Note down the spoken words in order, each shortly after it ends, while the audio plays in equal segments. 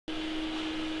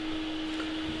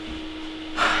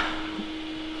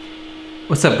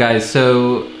What's up, guys?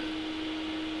 So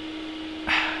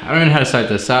I don't know how to start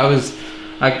this. So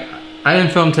I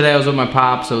didn't film today. I was with my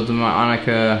pops. I was with my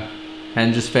Annika,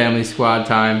 and just family squad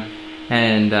time.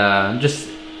 And just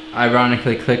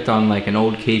ironically clicked on like an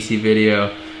old Casey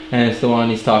video, and it's the one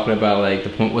he's talking about like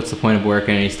what's the point of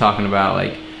working. And he's talking about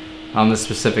like on this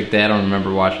specific day. I don't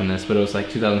remember watching this, but it was like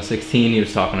 2016. He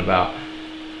was talking about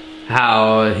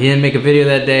how he didn't make a video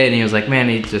that day, and he was like, man,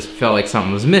 he just felt like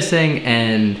something was missing.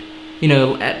 And you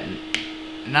know,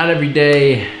 not every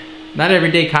day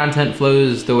content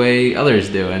flows the way others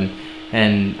do,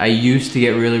 and I used to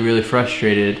get really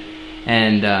frustrated,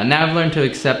 and now I've learned to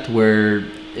accept where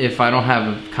if I don't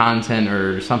have content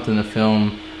or something to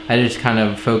film, I just kind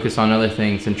of focus on other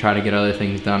things and try to get other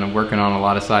things done. I'm working on a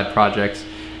lot of side projects,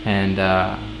 and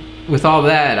with all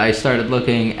that, I started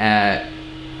looking at,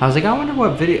 I was like, I wonder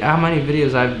how many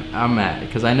videos I'm at,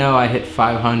 because I know I hit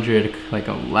 500 like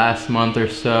last month or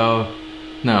so.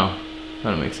 No, that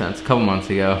doesn't make sense. A couple months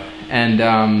ago, and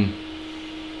then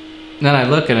I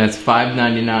look and it's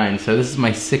 599. So this is my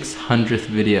 600th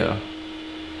video.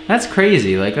 That's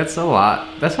crazy. Like that's a lot.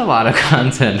 That's a lot of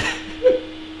content.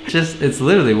 It's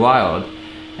literally wild,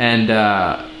 and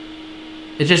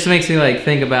it just makes me like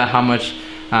think about how much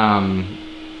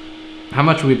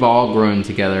we've all grown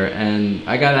together. And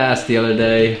I got asked the other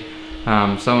day,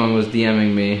 someone was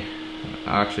DMing me,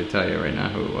 I'll actually tell you right now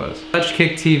who it was. Touch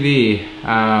Kick TV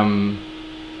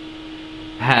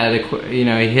had a, you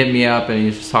know, he hit me up and he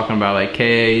was just talking about like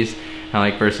KAs and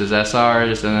like versus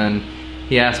SRs, and then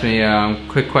he asked me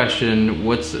quick question,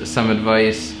 what's some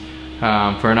advice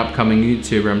for an upcoming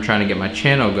YouTuber? I'm trying to get my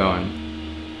channel going.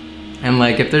 And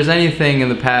like, if there's anything in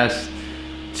the past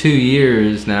 2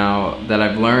 years now that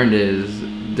I've learned, is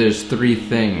there's 3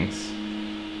 things.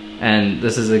 And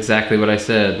this is exactly what I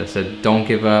said. I said, don't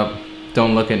give up,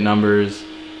 don't look at numbers,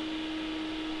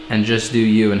 and just do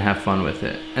you and have fun with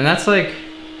it. And that's like,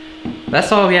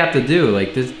 that's all we have to do.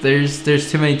 Like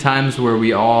there's too many times where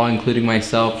we all, including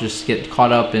myself, just get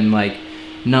caught up in like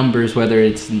numbers, whether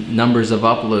it's numbers of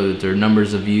uploads or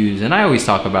numbers of views. And I always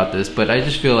talk about this, but I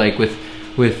just feel like with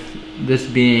this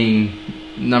being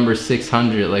number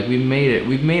 600, like we've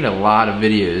made a lot of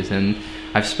videos, and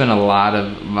I've spent a lot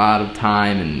of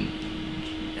time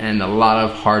and a lot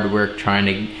of hard work trying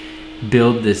to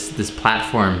build this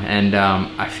platform. And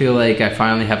I feel like I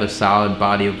finally have a solid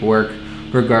body of work,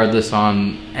 regardless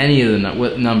on any of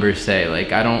what numbers say.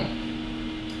 Like I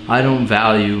don't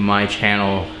value my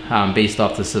channel based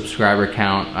off the subscriber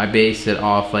count. I base it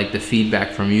off like the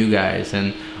feedback from you guys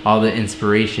and all the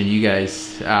inspiration you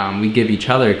guys we give each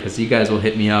other, because you guys will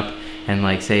hit me up and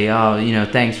like say, oh, you know,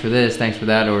 thanks for this, thanks for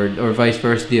that, or vice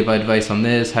versa. Do you have advice on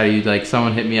this? How do you, like,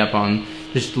 someone hit me up on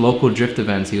just local drift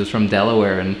events. He was from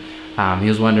Delaware, and he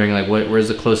was wondering like where's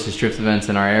the closest drift events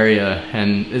in our area.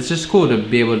 And it's just cool to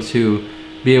be able to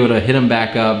hit them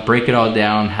back up, break it all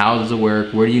down. How does it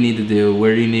work? Where do you need to do?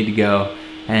 Where do you need to go?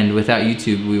 And without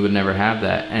YouTube, we would never have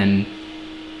that. And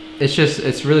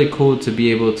it's really cool to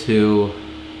be able to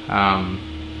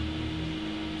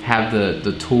have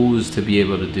the tools to be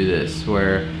able to do this,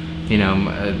 where, you know,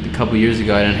 a couple years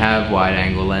ago I didn't have wide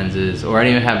angle lenses, or I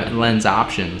didn't even have lens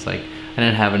options. Like I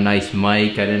didn't have a nice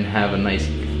mic, I didn't have a nice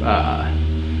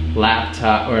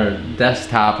laptop or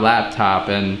desktop laptop,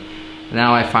 and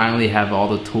now I finally have all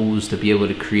the tools to be able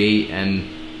to create. And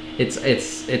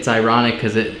it's ironic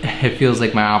because it feels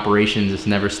like my operation just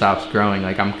never stops growing.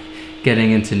 Like I'm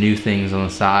getting into new things on the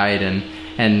side, and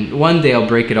one day I'll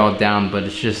break it all down, but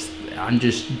I'm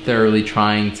just thoroughly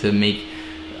trying to make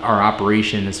our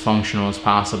operation as functional as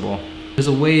possible. There's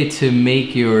a way to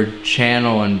make your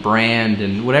channel and brand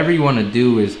and whatever you want to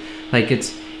do is like,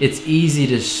 it's easy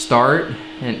to start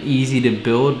and easy to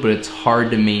build, but it's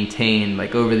hard to maintain.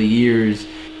 Like over the years,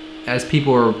 as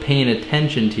people are paying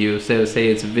attention to you, so say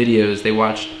it's videos, they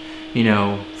watched, you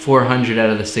know, 400 out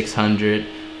of the 600,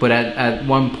 but at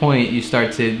one point you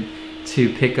start to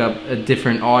pick up a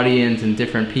different audience and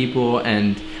different people,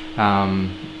 and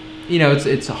you know,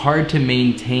 it's hard to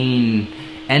maintain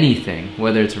anything,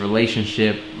 whether it's a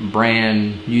relationship,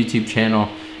 brand, YouTube channel.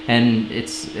 And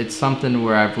it's something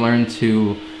where I've learned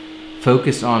to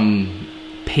focus on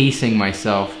pacing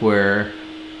myself, where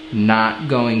not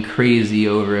going crazy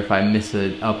over if I miss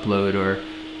an upload, or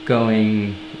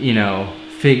going, you know,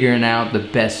 figuring out the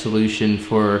best solution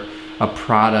for a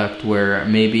product where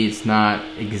maybe it's not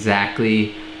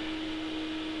exactly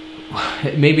my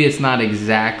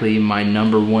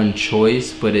 #1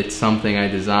 choice, but it's something I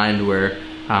designed where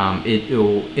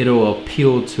it'll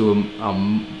appeal to a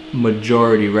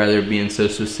majority rather than being so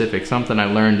specific. Something I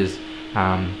learned is,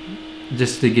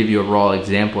 just to give you a raw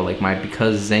example, like my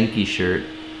Because Zenki shirt,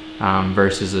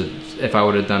 versus if I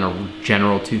would have done a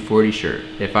General 240 shirt.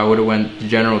 If I would have went to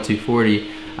General 240,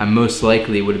 I most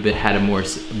likely would have had a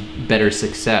better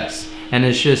success. And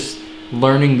it's just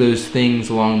learning those things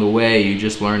along the way. You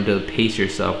just learn to pace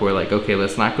yourself. We're like, okay,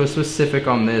 let's not go specific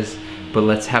on this, but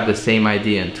let's have the same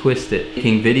idea and twist it.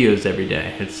 Making videos every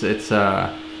day,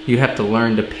 you have to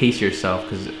learn to pace yourself,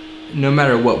 because no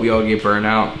matter what, we all get burnt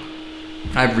out.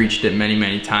 I've reached it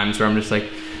many times where I'm just like,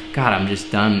 God, I'm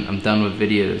just done. I'm done with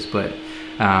videos. But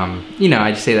you know,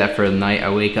 I just say that for the night.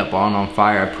 I wake up on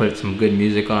fire. I put some good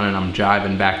music on, and I'm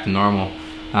jiving back to normal.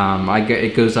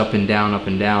 It goes up and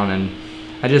down, and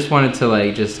I just wanted to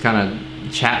like just kind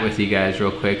of chat with you guys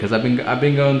real quick, because I've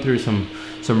been going through some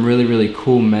really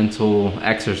cool mental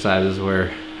exercises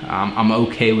where I'm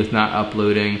okay with not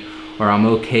uploading, or I'm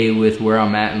okay with where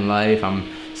I'm at in life. I'm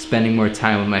spending more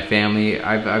time with my family.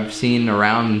 I've seen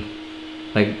around,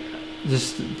 like,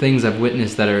 just things I've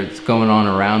witnessed that are going on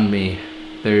around me.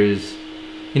 There's,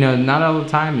 you know, not all the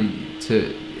time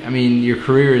I mean, your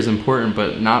career is important,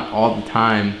 but not all the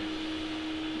time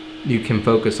you can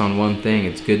focus on one thing.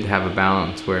 It's good to have a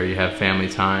balance where you have family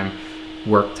time,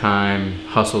 work time,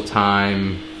 hustle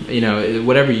time, you know,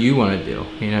 whatever you want to do,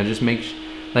 you know, just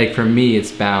like for me,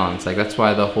 it's balance. Like, that's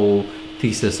why the whole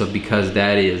thesis of Because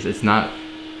Daddy is, it's not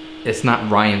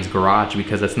Ryan's Garage,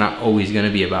 because it's not always going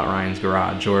to be about Ryan's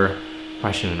Garage. Or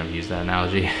I shouldn't have used that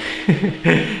analogy.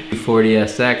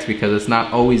 240SX, because it's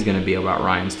not always going to be about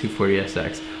Ryan's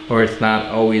 240SX. Or it's not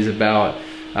always about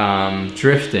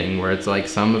drifting, where it's like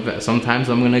sometimes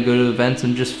I'm going to go to events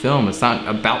and just film. It's not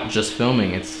about just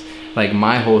filming. It's like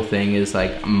my whole thing is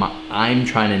like I'm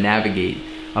trying to navigate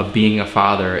of being a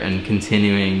father and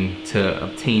continuing to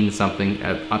obtain something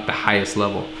at the highest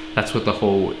level. That's what the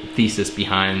whole thesis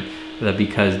behind the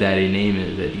Because Daddy name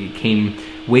is. It came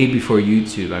way before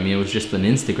YouTube. I mean, it was just an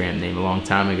Instagram name a long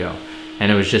time ago, and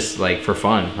it was just like for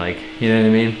fun, like, you know what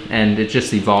I mean? And it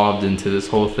just evolved into this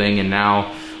whole thing, and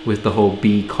now with the whole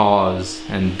Be Cause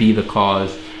and Be the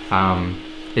Cause,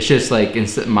 it's just like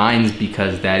mine's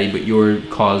Because Daddy, but your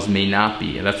cause may not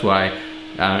be. And that's why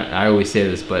I always say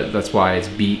this, but that's why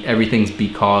everything's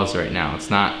because right now.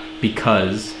 It's not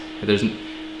because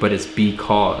but it's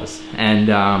because.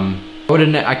 And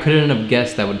I couldn't have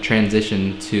guessed that would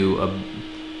transition to a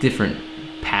different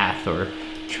path, or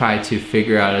try to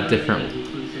figure out a different.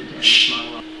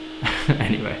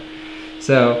 Anyway,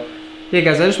 so yeah,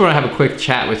 guys, I just want to have a quick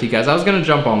chat with you guys. I was gonna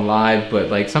jump on live,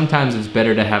 but like sometimes it's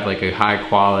better to have like a high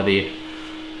quality,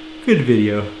 good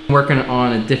video. I'm working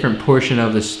on a different portion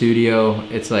of the studio.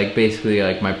 It's like basically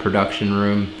like my production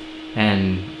room,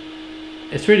 and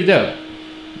it's pretty dope.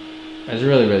 It's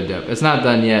really dope. It's not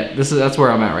done yet. That's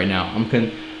where I'm at right now.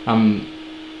 I'm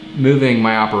moving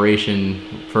my operation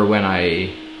for when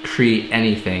I create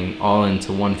anything all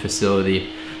into one facility.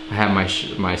 I have my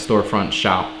storefront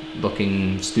shop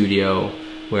looking studio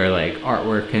where like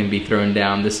artwork can be thrown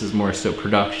down. This is more so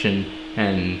production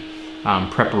and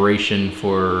preparation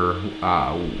for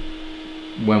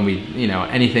when we, you know,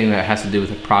 anything that has to do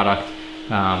with a product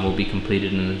will be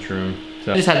completed in this room.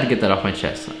 So I just had to get that off my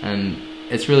chest, and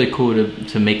it's really cool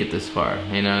to make it this far.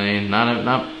 You know what I mean?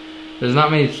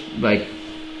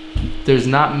 There's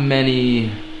not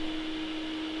many.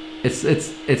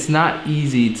 It's not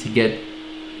easy to get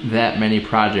that many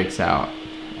projects out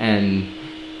and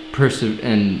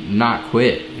not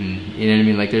quit, and you know what I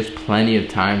mean. Like, there's plenty of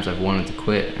times I've wanted to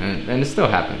quit, and it still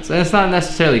happens. And it's not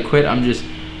necessarily quit. I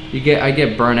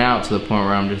get burnt out to the point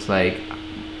where I'm just like,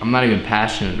 I'm not even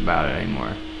passionate about it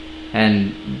anymore.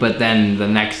 But then the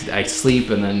next, I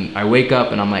sleep, and then I wake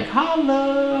up and I'm like,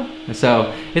 hello.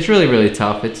 So it's really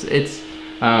tough. That's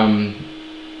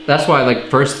why, like,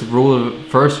 first rule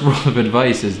of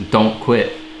advice is don't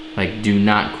quit. Like, do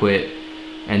not quit,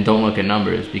 and don't look at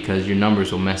numbers, because your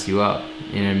numbers will mess you up.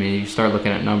 You know what I mean? You start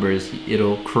looking at numbers,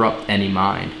 it'll corrupt any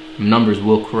mind. Numbers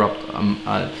will corrupt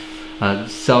a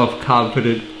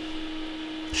self-confident,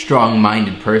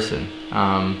 strong-minded person.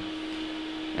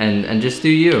 And just do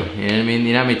you. You know what I mean?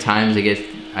 You know how many times I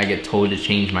get told to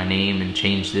change my name and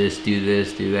change this, do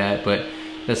that, but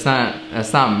that's not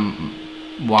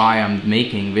why I'm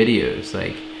making videos.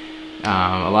 Like,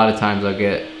 a lot of times I'll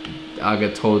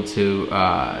get told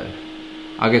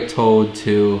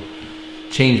to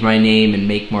change my name and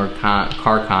make more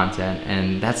car content,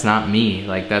 and that's not me.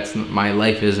 Like, my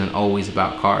life isn't always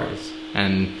about cars,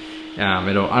 and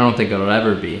I don't think it'll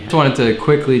ever be. I just wanted to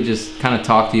quickly just kind of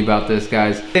talk to you about this,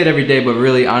 guys. I say it every day, but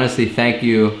really, honestly, thank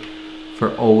you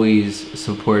for always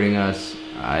supporting us.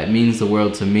 It means the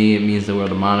world to me. It means the world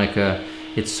to Monica.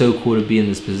 It's so cool to be in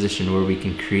this position where we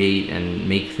can create and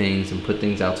make things and put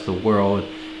things out to the world,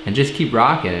 and just keep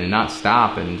rocking and not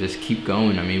stop and just keep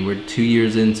going. I mean, we're 2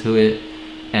 years into it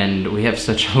and we have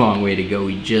such a long way to go.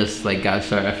 We just like got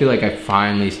started. I feel like I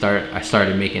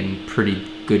started making pretty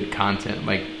good content,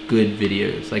 like good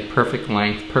videos, like perfect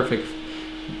length, perfect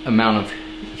amount of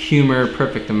humor,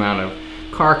 perfect amount of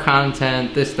car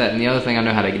content, this, that, and the other thing. I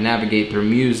know how to navigate through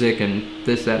music and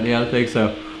this, that, and the other thing.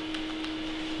 So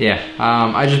yeah,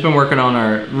 I just been working on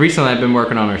recently I've been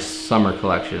working on our summer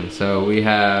collection. So we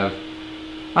have,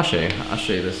 I'll show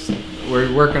you this.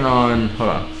 We're working on, hold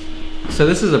on. So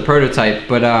this is a prototype,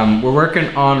 but we're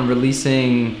working on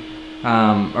releasing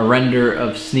a render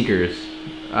of sneakers,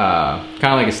 kind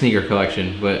of like a sneaker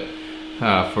collection, but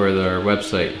for their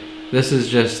website. This is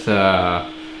just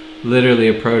literally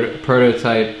a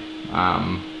prototype.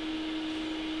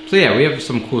 So yeah, we have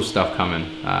some cool stuff coming.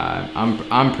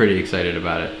 I'm pretty excited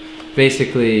about it.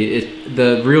 Basically,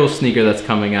 the real sneaker that's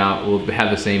coming out will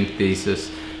have the same thesis.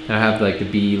 It'll have like the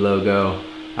B logo.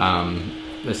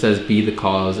 It says "Be the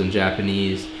Cause" in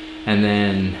Japanese, and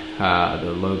then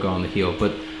the logo on the heel.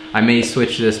 But I may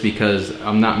switch this because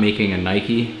I'm not making a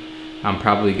Nike. I'm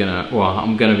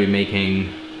gonna be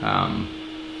making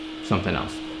something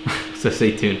else. So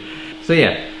stay tuned. So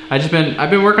yeah, I've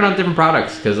been working on different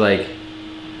products because, like,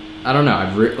 I don't know,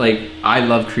 I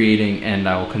love creating and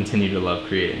I will continue to love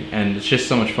creating, and it's just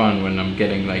so much fun when I'm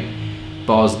getting like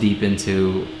balls deep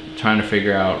into trying to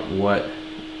figure out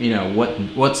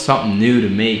what's something new to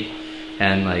make,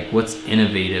 and like what's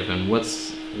innovative and what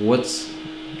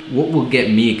will get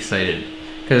me excited.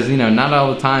 Because not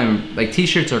all the time, like,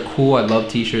 t-shirts are cool. I love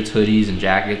t-shirts, hoodies, and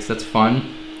jackets. That's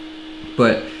fun,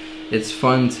 but it's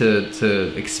fun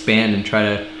to expand and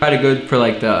try to go for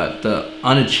like the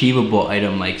unachievable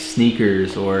item, like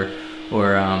sneakers, or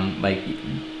like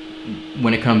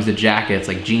when it comes to jackets,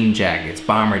 like jean jackets,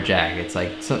 bomber jackets,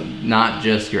 like not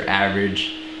just your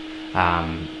average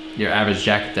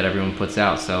jacket that everyone puts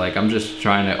out. So like I'm just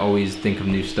trying to always think of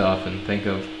new stuff and think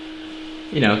of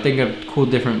cool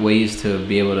different ways to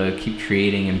be able to keep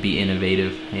creating and be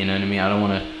innovative. You know what I mean?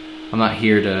 I'm not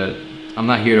here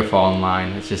to fall in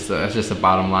line. It's just the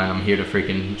bottom line. I'm here to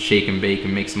freaking shake and bake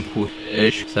and make some cool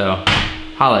ish. So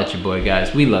holla at your boy,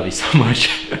 guys. We love you so much.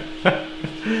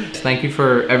 Thank you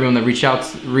for everyone that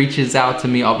reaches out to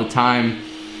me all the time.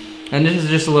 And this is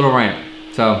just a little rant.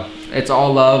 So it's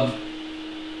all love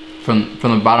from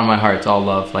the bottom of my heart. It's all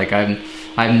love. Like I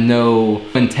have no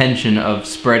intention of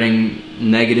spreading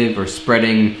negative or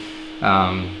spreading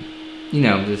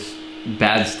this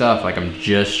bad stuff. Like I'm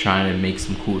just trying to make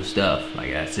some cool stuff.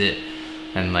 Like that's it.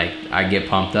 And like I get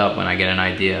pumped up when I get an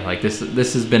idea. Like this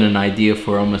has been an idea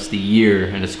for almost a year,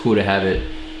 and it's cool to have it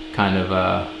kind of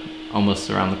almost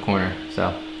around the corner.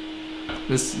 So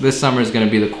this summer is going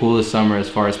to be the coolest summer as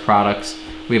far as products.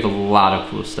 We have a lot of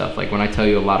cool stuff. Like when I tell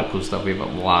you a lot of cool stuff, we have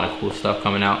a lot of cool stuff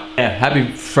coming out. Yeah,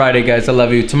 happy Friday, guys. I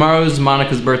love you. Tomorrow's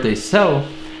Monica's birthday, so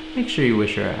make sure you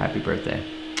wish her a happy birthday.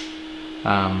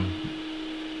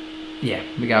 Yeah,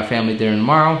 we got family dinner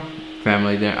tomorrow.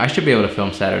 Family dinner. I should be able to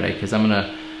film Saturday because I'm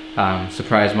gonna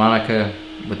surprise Monica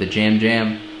with the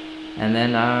jam, and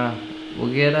then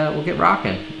we'll get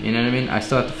rocking. You know what I mean? I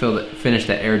still have to finish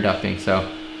that air ducting. So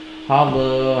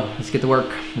holla, let's get to work.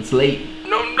 It's late.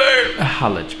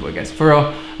 Holla at your boy, guys. For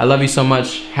real, I love you so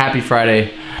much. Happy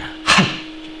Friday,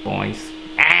 boys.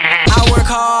 I work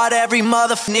hard every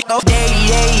motherfucking day.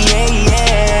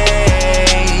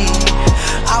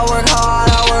 I work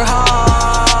hard.